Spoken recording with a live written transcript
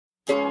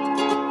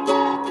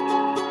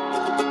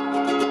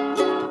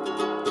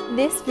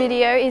This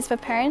video is for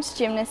parents,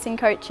 gymnasts and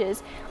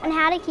coaches on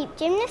how to keep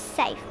gymnasts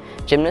safe.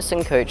 Gymnasts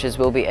and coaches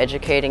will be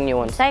educating you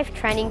on safe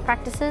training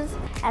practices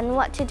and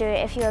what to do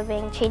if you are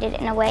being treated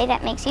in a way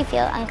that makes you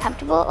feel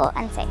uncomfortable or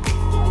unsafe.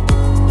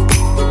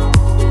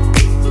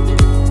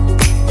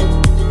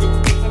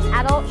 An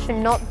adult should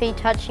not be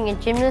touching a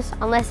gymnast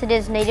unless it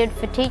is needed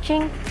for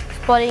teaching,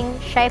 spotting,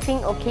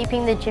 shaping or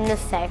keeping the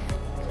gymnast safe.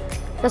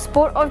 The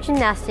sport of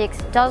gymnastics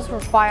does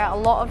require a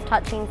lot of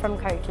touching from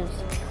coaches,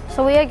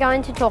 so we are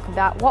going to talk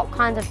about what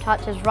kinds of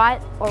touch is right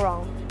or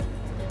wrong.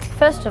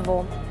 First of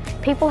all,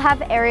 people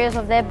have areas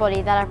of their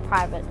body that are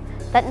private,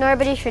 that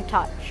nobody should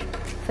touch.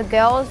 For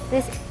girls,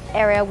 this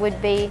area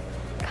would be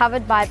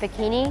covered by a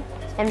bikini,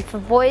 and for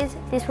boys,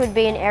 this would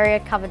be an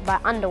area covered by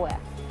underwear.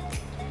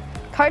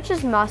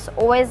 Coaches must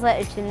always let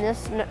a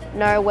gymnast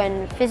know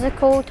when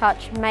physical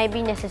touch may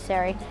be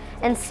necessary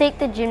and seek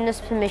the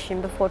gymnast's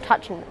permission before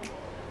touching them.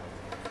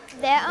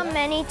 There are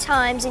many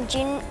times in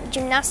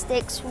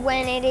gymnastics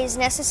when it is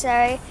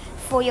necessary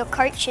for your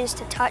coaches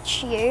to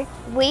touch you.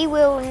 We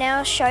will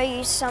now show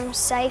you some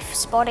safe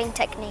spotting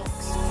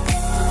techniques.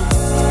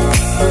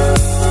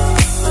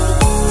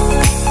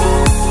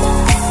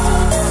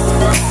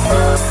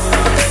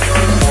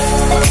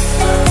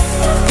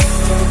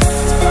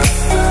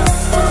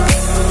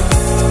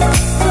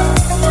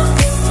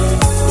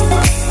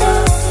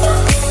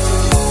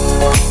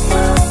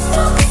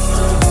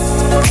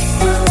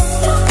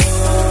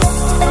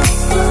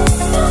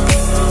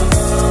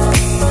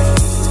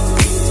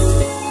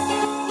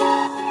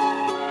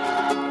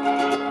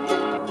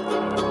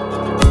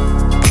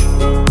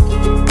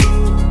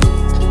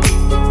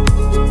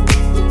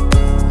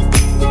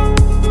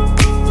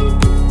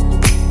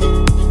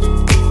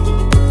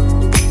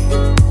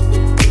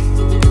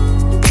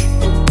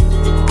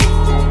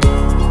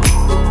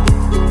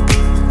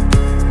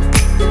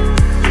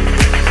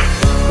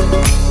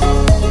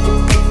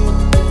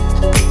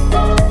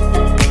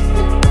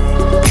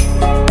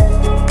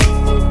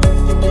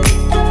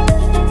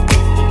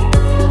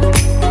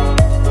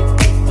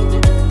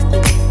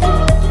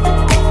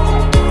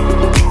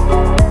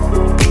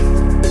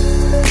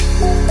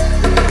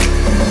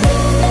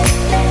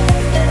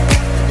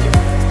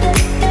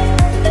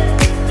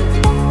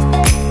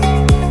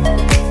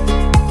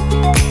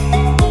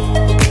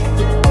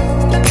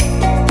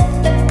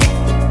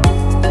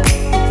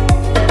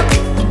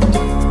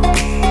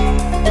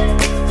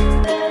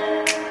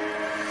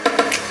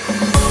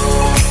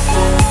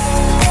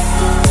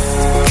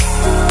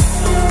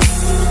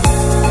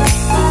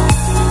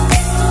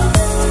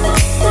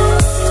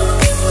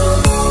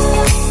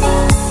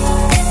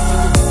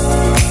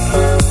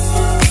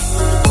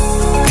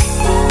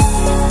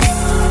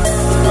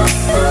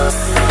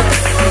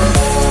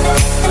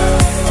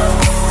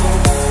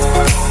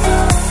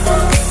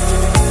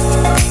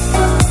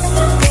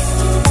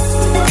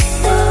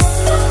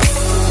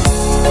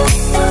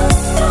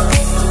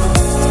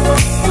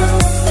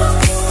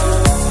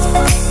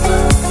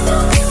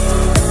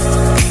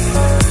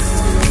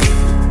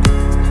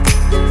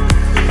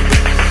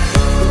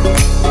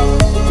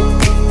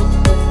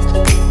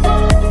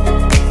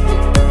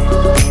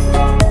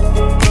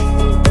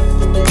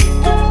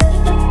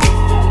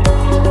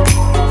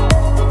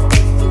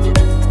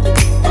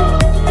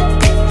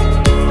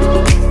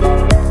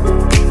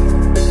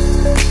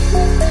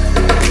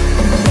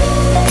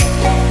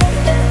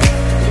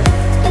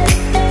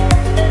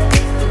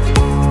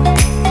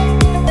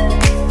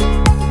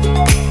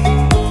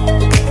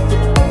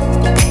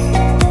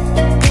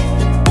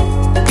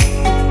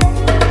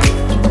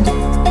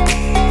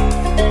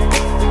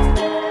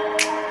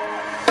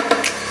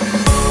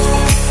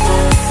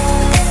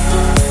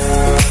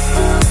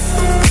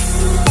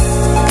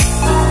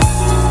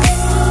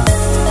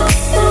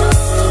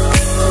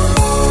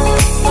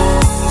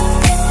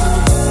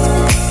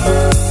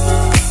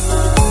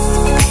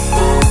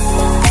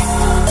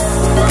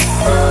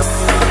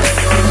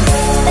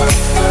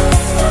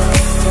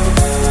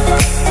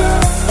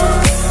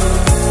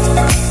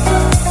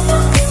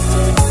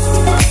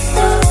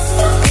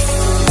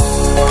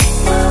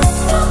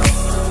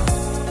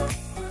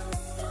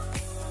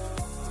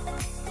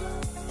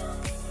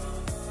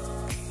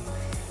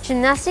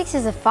 Gymnastics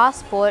is a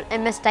fast sport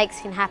and mistakes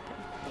can happen.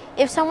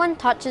 If someone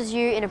touches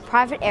you in a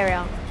private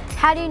area,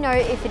 how do you know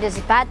if it is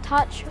a bad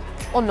touch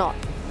or not?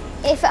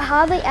 If it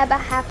hardly ever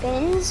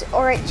happens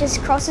or it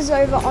just crosses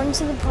over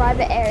onto the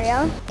private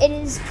area, it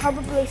is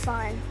probably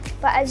fine.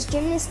 But as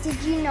gymnasts,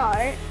 did you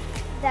know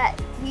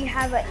that you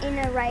have an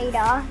inner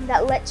radar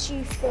that lets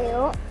you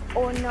feel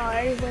or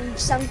know when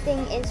something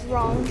is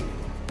wrong?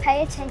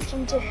 Pay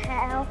attention to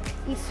how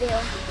you feel.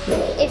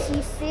 If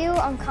you feel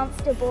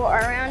uncomfortable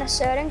around a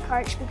certain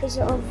coach because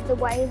of the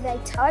way they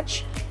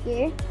touch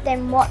you,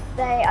 then what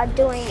they are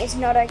doing is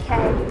not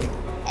okay,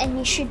 and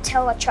you should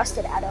tell a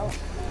trusted adult.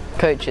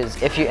 coaches.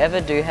 If you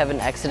ever do have an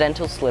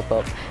accidental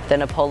slip-up,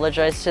 then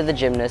apologise to the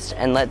gymnast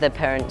and let their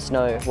parents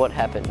know what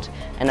happened,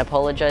 and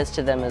apologise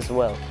to them as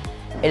well.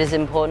 It is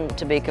important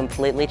to be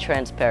completely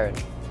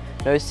transparent.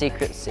 No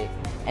secrecy.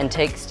 and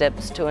take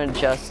steps to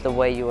adjust the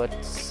way you are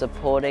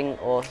supporting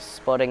or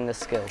spotting the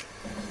skill.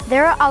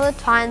 There are other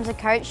times a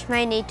coach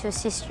may need to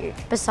assist you,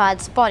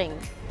 besides spotting.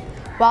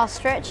 While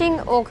stretching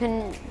or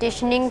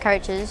conditioning,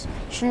 coaches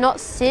should not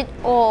sit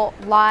or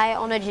lie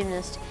on a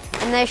gymnast,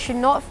 and they should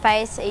not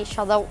face each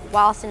other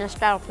whilst in a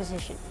straddle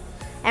position.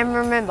 And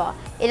remember,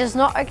 it is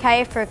not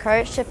okay for a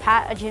coach to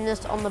pat a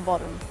gymnast on the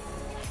bottom.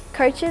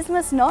 Coaches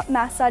must not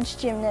massage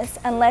gymnasts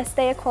unless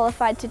they are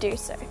qualified to do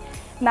so.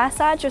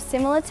 Massage or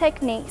similar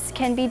techniques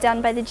can be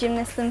done by the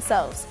gymnasts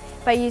themselves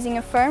by using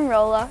a foam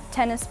roller,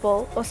 tennis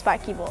ball or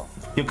spiky ball.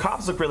 Your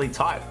calves look really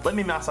tight. Let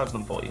me massage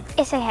them for you.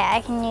 It's okay,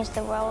 I can use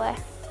the roller.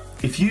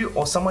 If you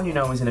or someone you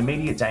know is in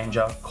immediate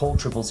danger, call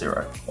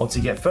 000. Or to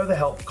get further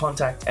help,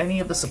 contact any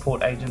of the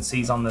support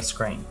agencies on the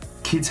screen.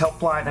 Kids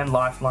Helpline and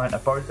Lifeline are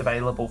both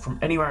available from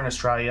anywhere in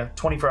Australia,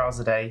 24 hours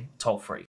a day, toll free.